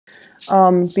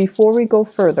Before we go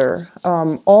further,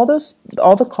 all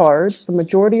the cards, the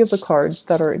majority of the cards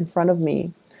that are in front of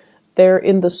me, they're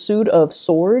in the suit of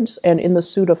swords and in the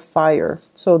suit of fire.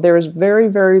 So there's very,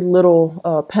 very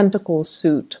little pentacle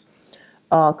suit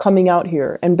coming out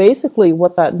here. And basically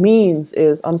what that means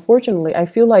is, unfortunately, I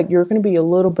feel like you're going to be a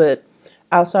little bit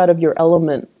outside of your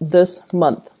element this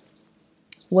month.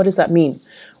 What does that mean?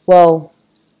 Well,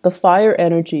 the fire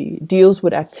energy deals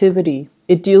with activity.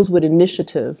 It deals with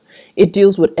initiative. It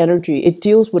deals with energy. It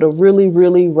deals with a really,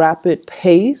 really rapid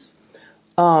pace.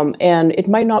 And it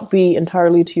might not be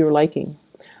entirely to your liking.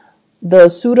 The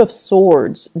suit of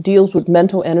swords deals with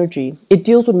mental energy. It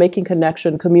deals with making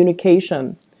connection,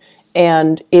 communication.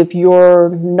 And if you're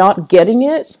not getting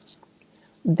it,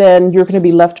 then you're going to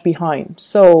be left behind.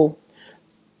 So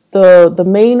the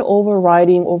main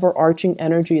overriding, overarching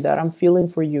energy that I'm feeling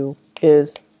for you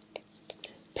is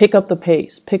pick up the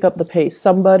pace, pick up the pace.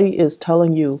 Somebody is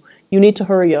telling you, you need to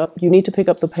hurry up, you need to pick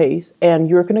up the pace, and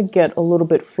you're going to get a little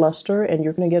bit flustered and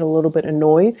you're going to get a little bit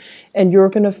annoyed and you're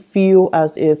going to feel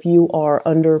as if you are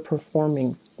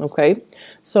underperforming, okay?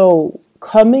 So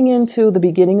coming into the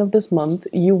beginning of this month,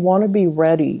 you want to be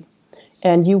ready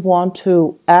and you want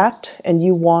to act and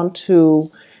you want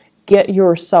to get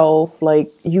yourself,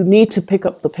 like, you need to pick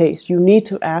up the pace. You need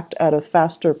to act at a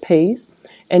faster pace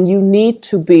and you need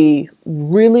to be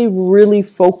really, really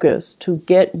focused to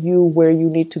get you where you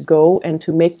need to go and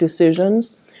to make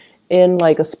decisions in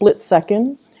like a split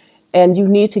second. And you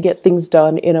need to get things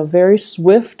done in a very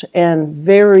swift and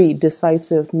very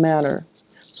decisive manner.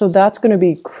 So that's going to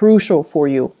be crucial for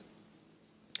you.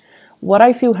 What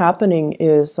I feel happening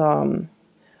is,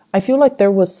 I feel like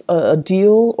there was a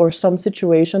deal or some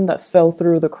situation that fell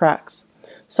through the cracks.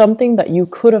 Something that you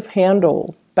could have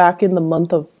handled back in the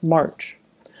month of March.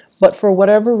 But for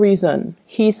whatever reason,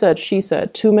 he said, she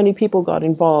said, too many people got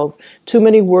involved, too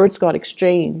many words got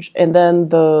exchanged, and then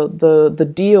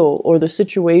the deal or the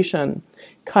situation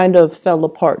kind of fell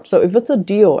apart. So if it's a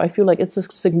deal, I feel like it's a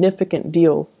significant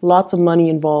deal. Lots of money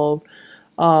involved,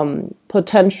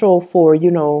 potential for,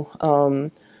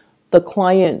 the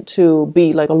client to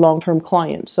be like a long-term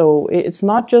client. So it's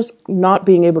not just not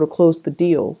being able to close the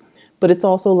deal, but it's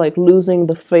also like losing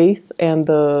the faith and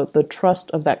the trust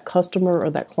of that customer or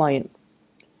that client.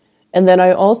 And then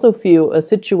I also feel a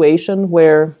situation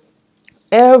where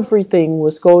everything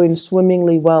was going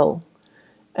swimmingly well.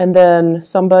 And then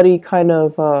somebody kind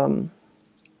of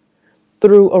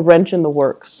threw a wrench in the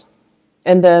works.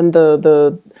 And then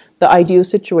the ideal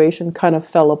situation kind of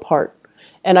fell apart.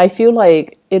 And I feel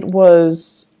like it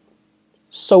was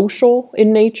social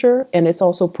in nature and it's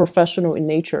also professional in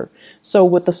nature. So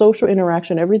with the social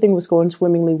interaction, everything was going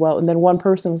swimmingly well. And then one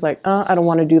person was like, I don't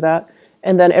want to do that.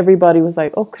 And then everybody was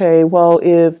like, okay, well,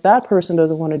 if that person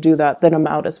doesn't want to do that, then I'm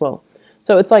out as well.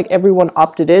 So it's like everyone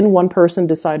opted in. One person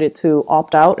decided to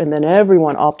opt out and then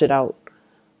everyone opted out.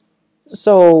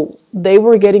 So they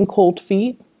were getting cold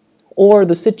feet. Or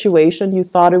the situation, you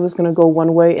thought it was going to go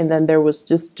one way, and then there was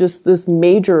just this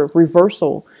major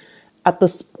reversal at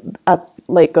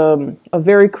a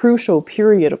very crucial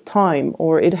period of time,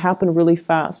 or it happened really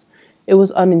fast. It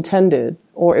was unintended,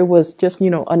 or it was just,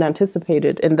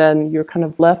 unanticipated, and then you're kind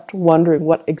of left wondering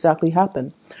what exactly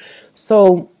happened.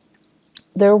 So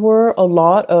there were a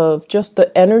lot of just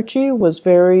the energy was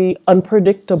very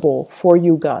unpredictable for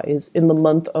you guys in the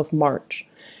month of March.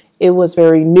 It was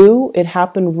very new. It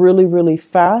happened really, really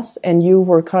fast. And you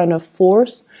were kind of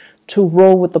forced to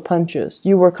roll with the punches.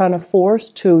 You were kind of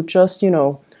forced to just,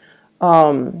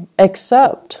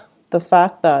 accept the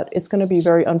fact that it's going to be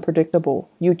very unpredictable.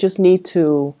 You just need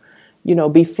to,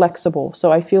 be flexible.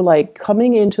 So I feel like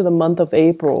coming into the month of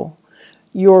April,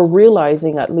 you're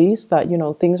realizing at least that,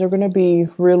 things are going to be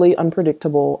really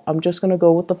unpredictable. I'm just going to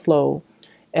go with the flow.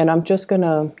 And I'm just going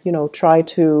to, try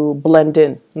to blend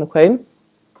in. Okay.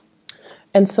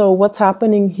 And so what's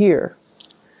happening here?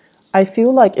 I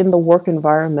feel like in the work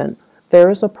environment, there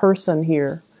is a person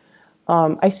here.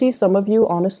 I see some of you,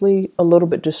 honestly, a little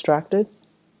bit distracted.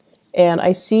 And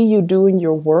I see you doing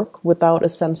your work without a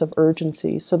sense of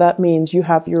urgency. So that means you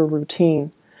have your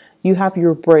routine. You have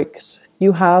your breaks.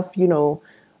 You have,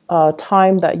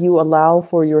 time that you allow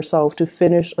for yourself to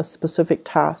finish a specific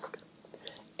task.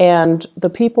 And the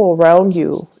people around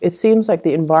you, it seems like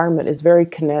the environment is very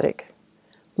kinetic.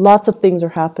 Lots of things are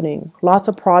happening. Lots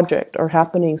of projects are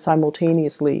happening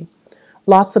simultaneously.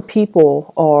 Lots of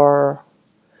people are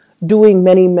doing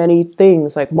many, many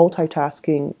things like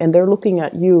multitasking, and they're looking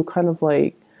at you kind of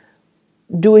like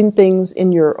doing things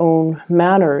in your own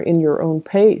manner, in your own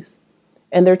pace.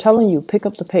 And they're telling you, pick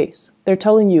up the pace. They're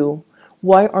telling you,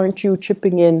 why aren't you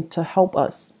chipping in to help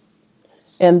us?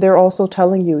 And they're also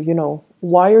telling you,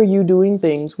 why are you doing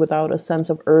things without a sense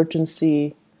of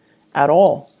urgency at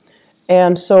all?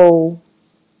 And so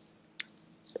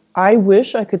I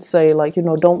wish I could say, like,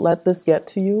 don't let this get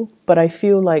to you, but I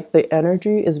feel like the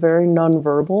energy is very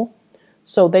nonverbal.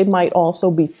 So they might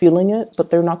also be feeling it, but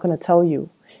they're not going to tell you.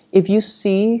 If you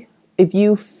see, if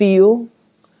you feel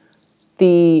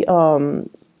the,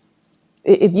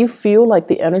 if you feel like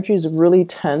the energy is really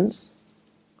tense,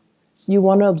 you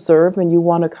want to observe and you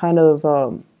want to kind of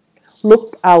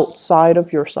look outside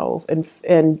of yourself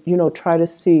and try to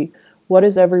see, what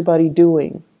is everybody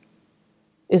doing?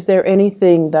 Is there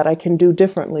anything that I can do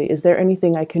differently? Is there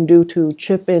anything I can do to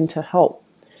chip in to help?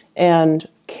 And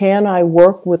can I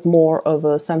work with more of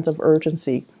a sense of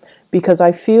urgency? Because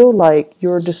I feel like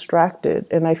you're distracted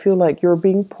and I feel like you're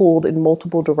being pulled in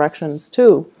multiple directions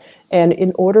too. And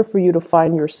in order for you to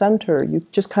find your center, you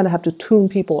just kind of have to tune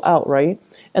people out, right?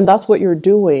 And that's what you're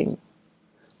doing.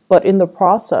 But in the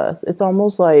process, it's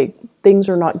almost like things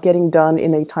are not getting done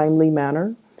in a timely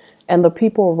manner. And the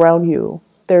people around you,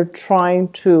 they're trying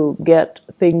to get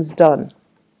things done.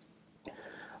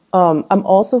 I'm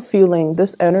also feeling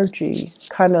this energy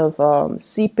kind of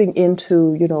seeping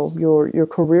into, your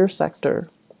career sector,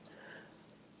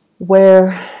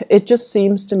 where it just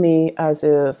seems to me as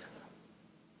if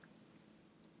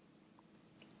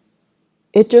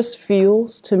it just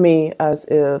feels to me as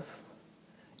if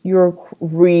you're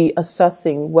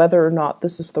reassessing whether or not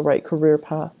this is the right career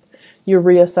path. You're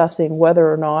reassessing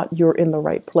whether or not you're in the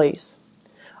right place.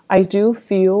 I do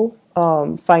feel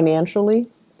financially,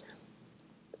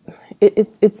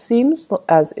 it seems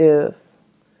as if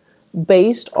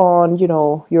based on,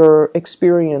 your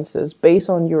experiences, based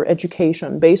on your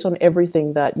education, based on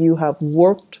everything that you have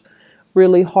worked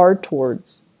really hard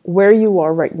towards, where you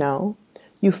are right now,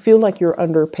 you feel like you're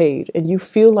underpaid and you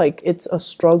feel like it's a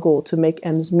struggle to make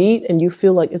ends meet and you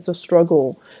feel like it's a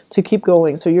struggle to keep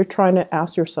going. So you're trying to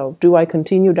ask yourself, do I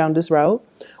continue down this route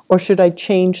or should I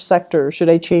change sector? Should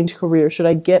I change career? Should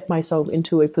I get myself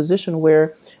into a position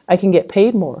where I can get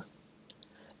paid more?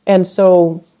 And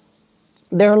so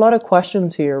there are a lot of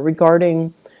questions here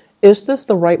regarding, is this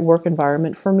the right work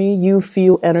environment for me? You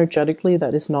feel energetically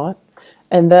that it's not.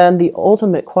 And then the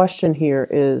ultimate question here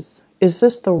is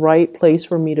this the right place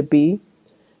for me to be?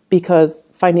 Because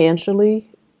financially,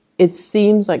 it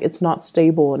seems like it's not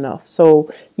stable enough.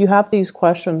 So you have these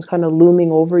questions kind of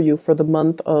looming over you for the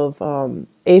month of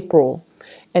April.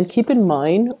 And keep in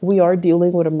mind, we are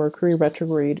dealing with a Mercury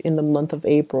retrograde in the month of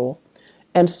April.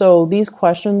 And so these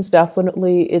questions,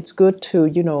 definitely, it's good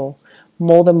to,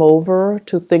 mull them over,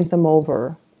 to think them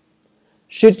over.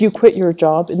 Should you quit your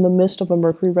job in the midst of a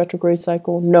Mercury retrograde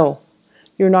cycle? No.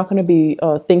 You're not going to be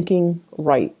thinking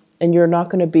right. And you're not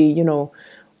going to be,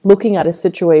 looking at a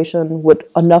situation with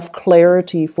enough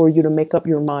clarity for you to make up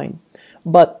your mind.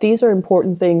 But these are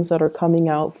important things that are coming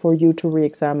out for you to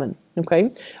re-examine.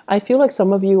 Okay, I feel like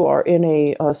some of you are in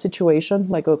a situation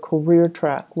like a career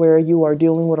track where you are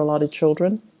dealing with a lot of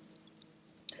children.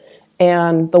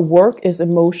 And the work is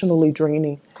emotionally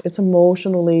draining. It's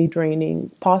emotionally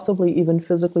draining, possibly even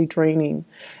physically draining,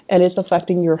 and it's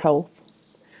affecting your health.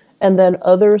 And then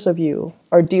others of you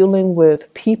are dealing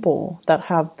with people that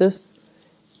have this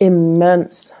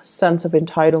immense sense of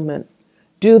entitlement.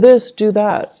 Do this, do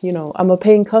that. I'm a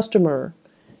paying customer.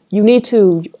 You need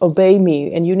to obey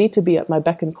me and you need to be at my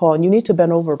beck and call and you need to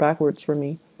bend over backwards for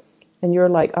me. And you're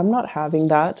like, I'm not having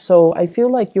that. So I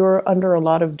feel like you're under a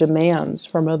lot of demands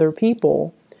from other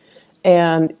people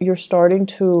and you're starting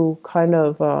to kind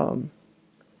of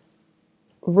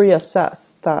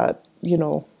reassess that,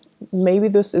 maybe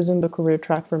this isn't the career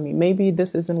track for me. Maybe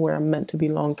this isn't where I'm meant to be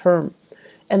long term.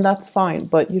 And that's fine.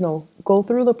 But, go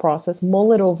through the process,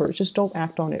 mull it over. Just don't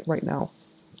act on it right now.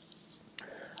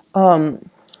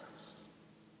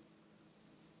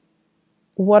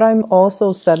 What I'm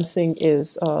also sensing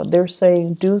is they're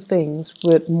saying do things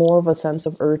with more of a sense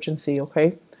of urgency,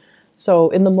 okay? So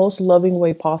in the most loving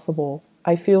way possible,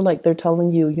 I feel like they're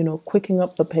telling you, quicken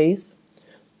up the pace,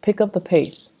 pick up the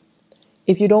pace.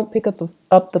 If you don't pick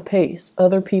up the pace,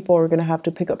 other people are going to have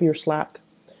to pick up your slack.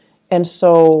 And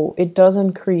so it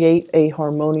doesn't create a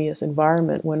harmonious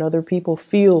environment when other people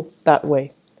feel that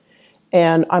way.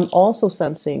 And I'm also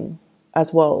sensing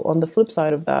as well, on the flip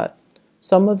side of that,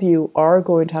 some of you are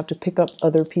going to have to pick up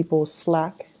other people's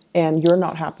slack and you're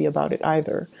not happy about it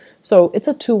either. So it's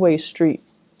a two-way street.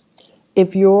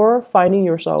 If you're finding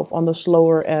yourself on the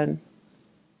slower end,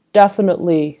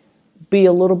 definitely be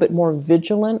a little bit more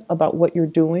vigilant about what you're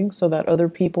doing so that other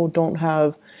people don't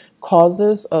have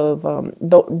causes of,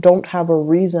 don't have a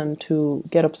reason to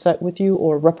get upset with you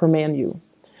or reprimand you.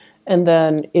 And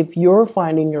then if you're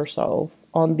finding yourself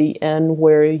on the end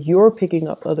where you're picking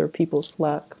up other people's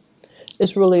slack,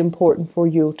 it's really important for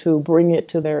you to bring it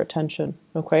to their attention,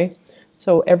 okay?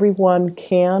 So everyone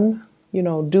can,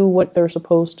 do what they're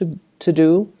supposed to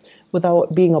do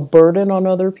without being a burden on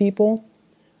other people,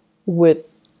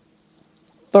 with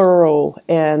thorough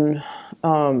and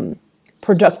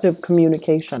productive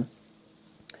communication.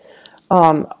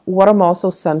 What I'm also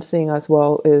sensing as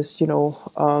well is,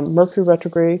 Mercury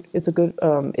retrograde.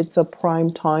 It's a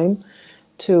prime time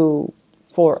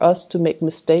for us to make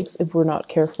mistakes if we're not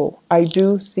careful. I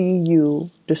do see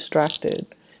you distracted.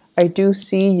 I do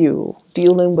see you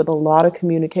dealing with a lot of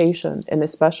communication, and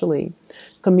especially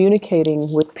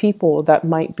communicating with people that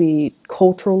might be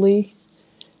culturally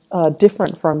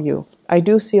different from you. I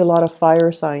do see a lot of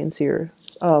fire signs here.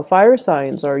 Fire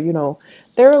signs are,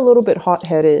 they're a little bit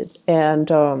hot-headed, and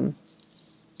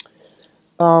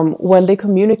when they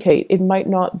communicate, it might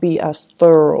not be as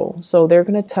thorough. So they're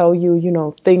going to tell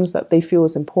you, things that they feel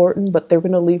is important, but they're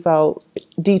going to leave out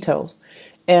details.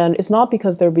 And it's not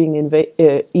because they're being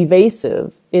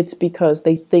evasive. It's because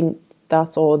they think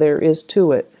that's all there is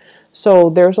to it. So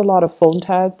there's a lot of phone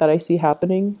tag that I see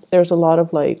happening. There's a lot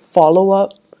of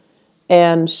follow-up.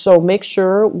 And so make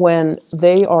sure when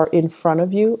they are in front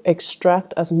of you,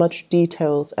 extract as much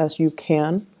details as you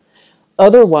can.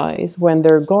 Otherwise, when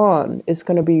they're gone, it's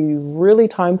going to be really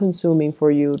time consuming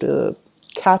for you to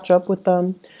catch up with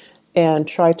them and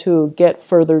try to get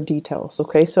further details.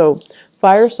 Okay, so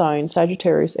fire sign,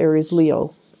 Sagittarius, Aries,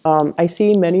 Leo. I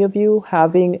see many of you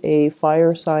having a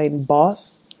fire sign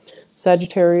boss,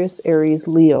 Sagittarius, Aries,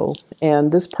 Leo,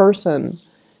 and this person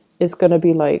is going to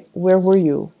be like, where were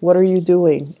you? What are you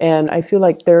doing? And I feel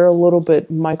like they're a little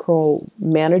bit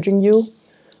micromanaging you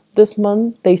this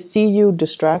month. They see you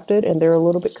distracted and they're a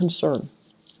little bit concerned.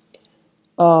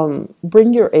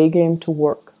 Bring your A game to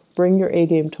work. Bring your A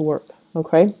game to work,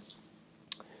 okay?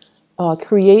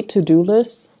 Create to-do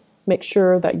lists. Make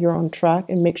sure that you're on track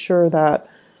and make sure that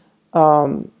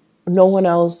no one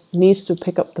else needs to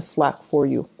pick up the slack for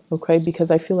you, okay?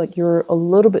 Because I feel like you're a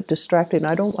little bit distracted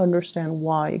and I don't understand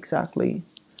why exactly.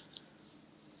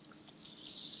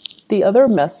 The other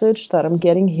message that I'm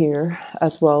getting here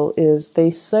as well is they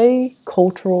say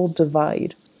cultural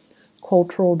divide.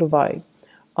 Cultural divide.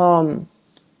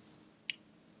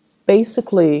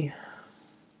 Basically,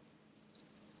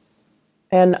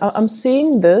 and I'm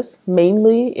seeing this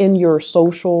mainly in your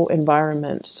social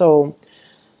environment. So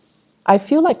I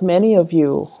feel like many of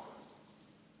you,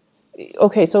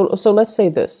 okay, so let's say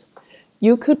this.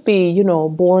 You could be,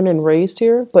 born and raised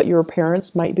here, but your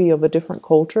parents might be of a different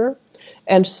culture.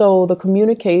 And so the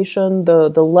communication, the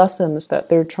lessons that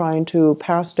they're trying to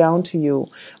pass down to you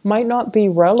might not be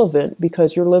relevant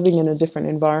because you're living in a different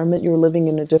environment, you're living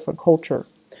in a different culture.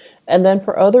 And then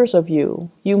for others of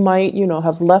you, you might,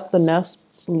 have left the nest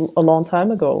a long time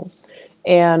ago,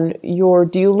 and you're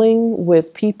dealing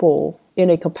with people in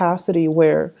a capacity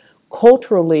where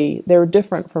culturally they're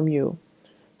different from you.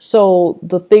 So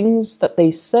the things that they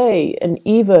say, and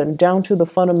even down to the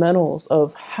fundamentals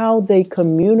of how they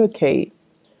communicate,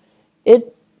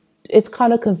 it's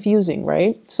kind of confusing,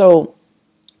 right? So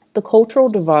the cultural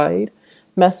divide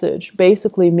message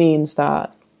basically means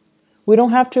that we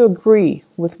don't have to agree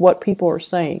with what people are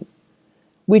saying.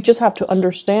 We just have to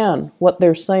understand what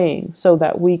they're saying so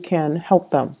that we can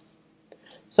help them.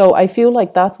 So I feel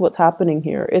like that's what's happening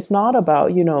here. It's not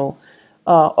about,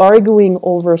 arguing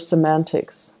over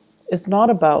semantics. It's not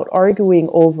about arguing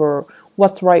over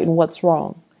what's right and what's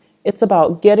wrong. It's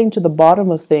about getting to the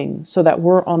bottom of things so that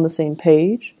we're on the same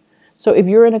page. So if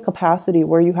you're in a capacity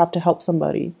where you have to help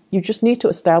somebody, you just need to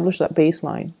establish that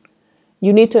baseline.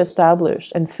 You need to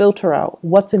establish and filter out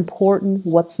what's important,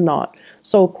 what's not.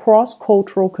 So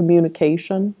cross-cultural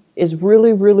communication is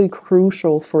really, really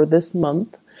crucial for this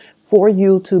month for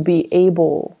you to be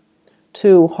able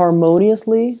to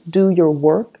harmoniously do your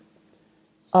work,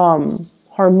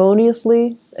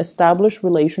 harmoniously establish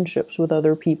relationships with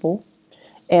other people,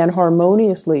 and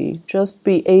harmoniously just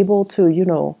be able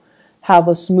to, have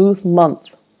a smooth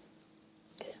month.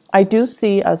 I do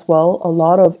see as well a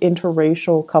lot of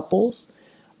interracial couples.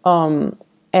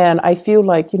 And I feel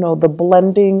like, the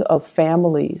blending of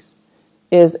families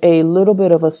is a little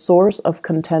bit of a source of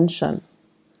contention.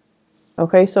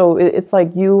 Okay, so it's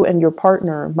like you and your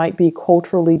partner might be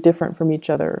culturally different from each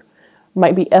other,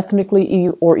 might be ethnically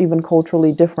or even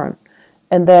culturally different.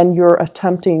 And then you're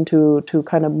attempting to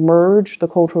kind of merge the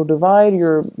cultural divide.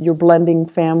 You're blending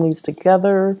families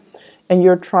together, and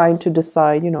you're trying to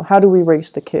decide, how do we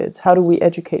raise the kids? How do we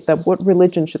educate them? What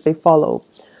religion should they follow?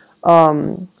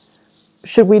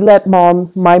 should we let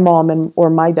my mom and or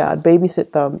my dad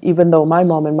babysit them, even though my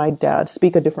mom and my dad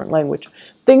speak a different language?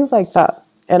 Things like that.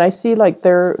 And I see like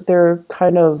they're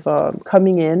kind of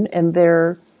coming in and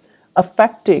they're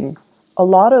affecting a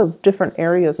lot of different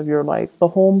areas of your life: the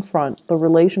home front, the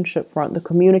relationship front, the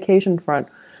communication front,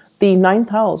 the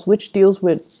ninth house, which deals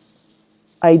with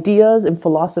ideas and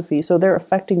philosophy. So they're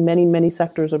affecting many, many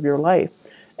sectors of your life.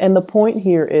 And the point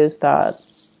here is that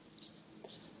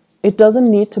it doesn't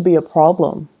need to be a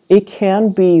problem. It can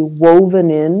be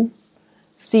woven in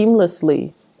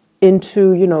seamlessly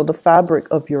into, the fabric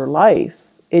of your life.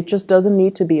 It just doesn't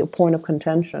need to be a point of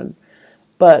contention.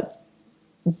 But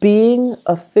being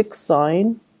a fixed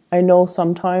sign, I know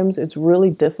sometimes it's really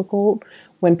difficult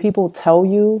when people tell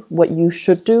you what you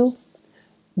should do.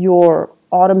 Your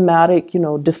automatic,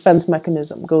 defense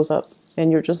mechanism goes up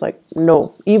and you're just like,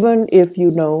 no, even if you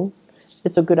know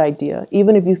it's a good idea,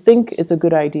 even if you think it's a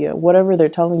good idea, whatever they're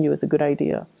telling you is a good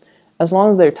idea. As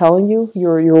long as they're telling you,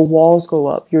 your walls go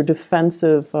up, your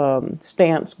defensive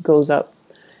stance goes up.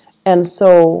 And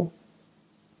so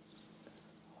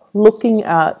looking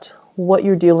at what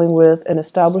you're dealing with and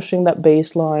establishing that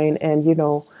baseline and,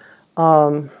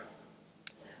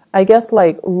 I guess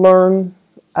like learn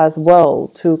as well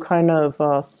to kind of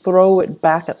throw it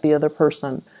back at the other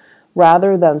person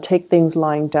rather than take things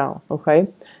lying down, okay?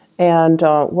 And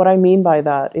what I mean by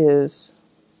that is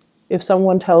if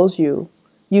someone tells you,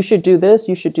 you should do this,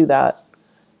 you should do that,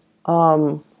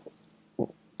 I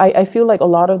feel like a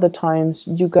lot of the times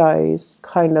you guys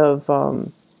kind of,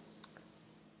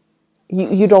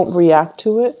 you don't react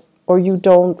to it, or you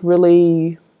don't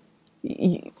really,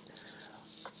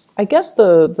 I guess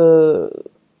the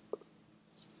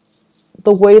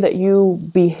way that you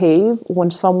behave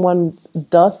when someone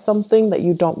does something that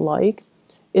you don't like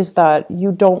is that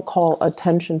you don't call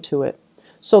attention to it.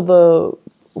 So the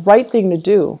right thing to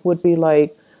do would be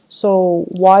like, so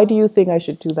why do you think I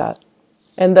should do that?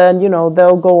 And then,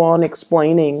 they'll go on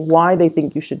explaining why they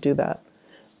think you should do that.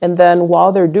 And then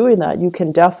while they're doing that, you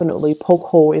can definitely poke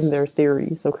hole in their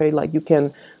theories, okay? Like you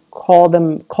can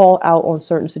call out on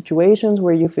certain situations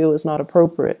where you feel is not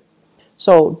appropriate.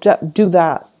 So do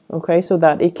that, okay? So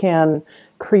that it can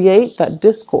create that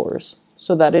discourse,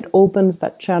 so that it opens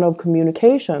that channel of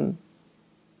communication,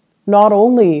 not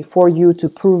only for you to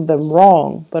prove them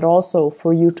wrong, but also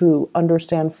for you to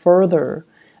understand further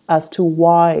as to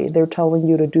why they're telling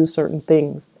you to do certain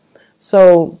things.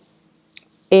 So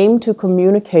aim to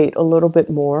communicate a little bit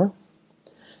more,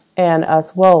 and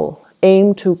as well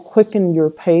aim to quicken your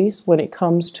pace when it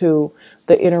comes to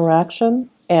the interaction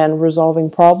and resolving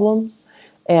problems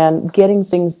and getting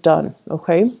things done,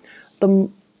 okay? The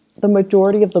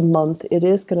majority of the month, it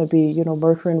is going to be,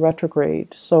 Mercury in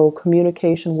retrograde, so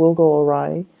communication will go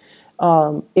awry.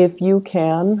 If you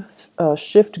can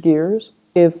shift gears,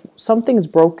 if something's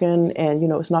broken and,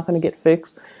 it's not going to get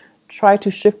fixed, try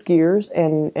to shift gears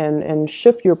and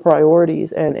shift your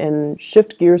priorities and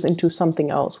shift gears into something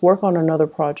else. Work on another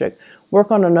project,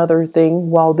 work on another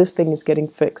thing while this thing is getting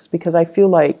fixed. Because I feel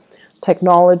like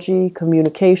technology,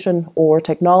 communication, or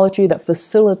technology that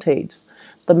facilitates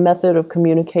the method of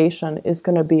communication is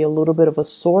going to be a little bit of a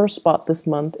sore spot this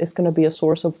month. It's going to be a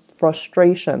source of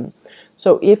frustration.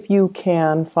 So if you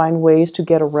can find ways to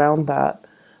get around that,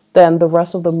 then the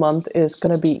rest of the month is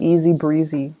going to be easy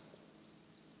breezy.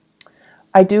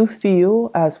 I do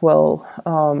feel as well,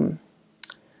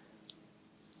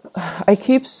 I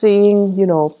keep seeing,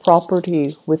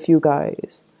 property with you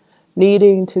guys,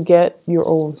 needing to get your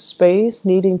own space,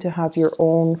 needing to have your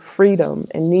own freedom,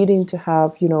 and needing to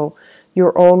have,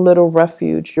 your own little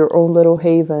refuge, your own little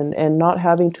haven, and not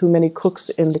having too many cooks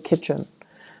in the kitchen.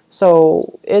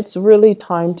 So it's really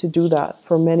time to do that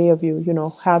for many of you,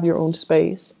 have your own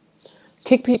space.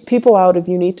 Kick people out if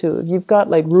you need to. If you've got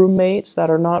like roommates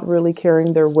that are not really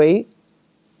carrying their weight,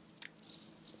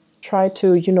 try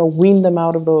to, wean them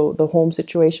out of the home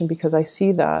situation, because I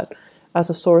see that as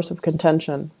a source of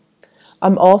contention.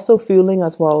 I'm also feeling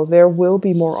as well, there will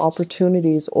be more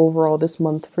opportunities overall this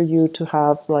month for you to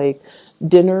have like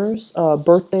dinners,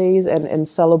 birthdays, and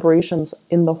celebrations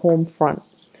in the home front.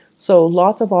 So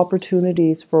lots of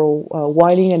opportunities for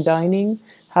wining and dining,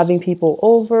 having people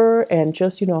over, and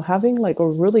just, having like a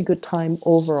really good time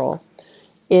overall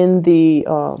in the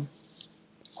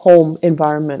home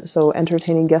environment. So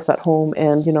entertaining guests at home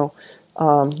and,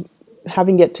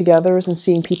 having get-togethers and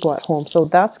seeing people at home. So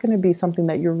that's going to be something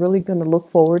that you're really going to look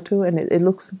forward to, and it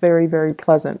looks very, very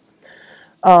pleasant.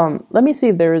 Let me see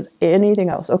if there is anything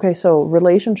else. Okay, so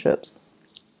relationships.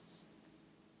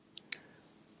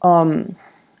 I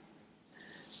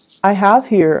have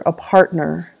here a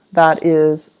partner that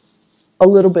is a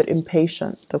little bit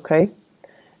impatient, okay?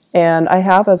 And I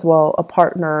have as well a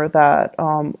partner that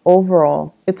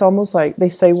overall, it's almost like they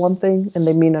say one thing and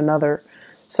they mean another.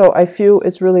 So I feel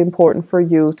it's really important for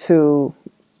you to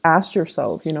ask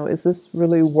yourself, is this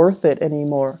really worth it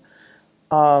anymore?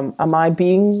 Am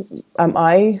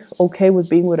I okay with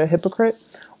being with a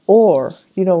hypocrite? Or,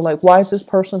 like, why is this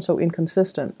person so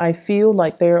inconsistent? I feel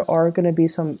like there are going to be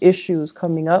some issues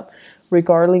coming up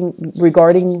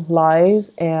regarding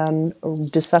lies and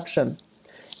deception.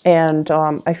 And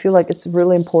I feel like it's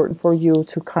really important for you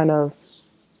to kind of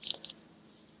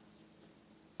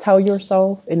tell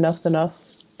yourself enough's enough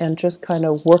and just kind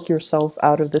of work yourself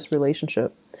out of this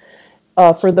relationship.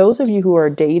 For those of you who are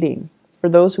dating, for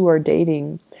those who are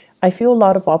dating, I feel a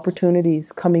lot of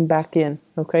opportunities coming back in.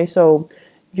 Okay, so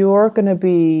you're going to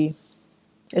be,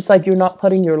 it's like you're not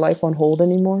putting your life on hold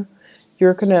anymore.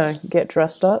 You're going to get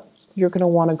dressed up. You're going to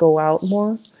want to go out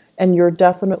more. And you're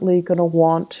definitely going to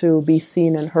want to be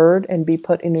seen and heard and be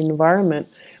put in an environment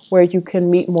where you can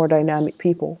meet more dynamic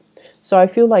people. So I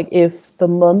feel like if the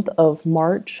month of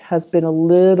March has been a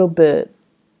little bit,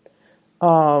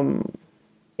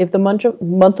 if the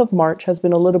month of March has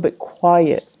been a little bit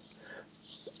quiet,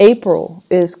 April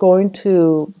is going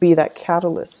to be that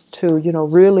catalyst to,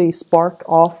 really spark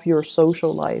off your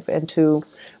social life and to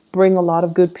bring a lot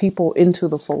of good people into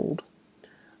the fold.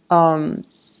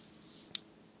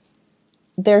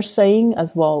 They're saying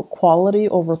as well, quality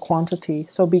over quantity.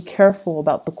 So be careful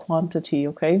about the quantity,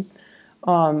 okay?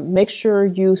 Make sure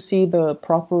you see the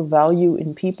proper value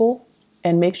in people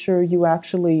and make sure you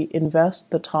actually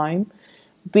invest the time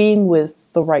being with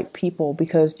the right people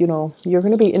because, you're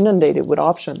going to be inundated with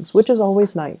options, which is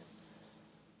always nice.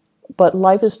 But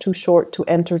life is too short to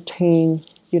entertain,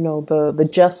 the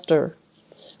jester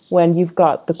when you've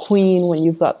got the queen, when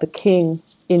you've got the king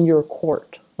in your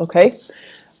court, okay?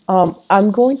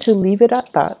 I'm going to leave it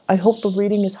at that. I hope the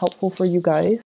reading is helpful for you guys.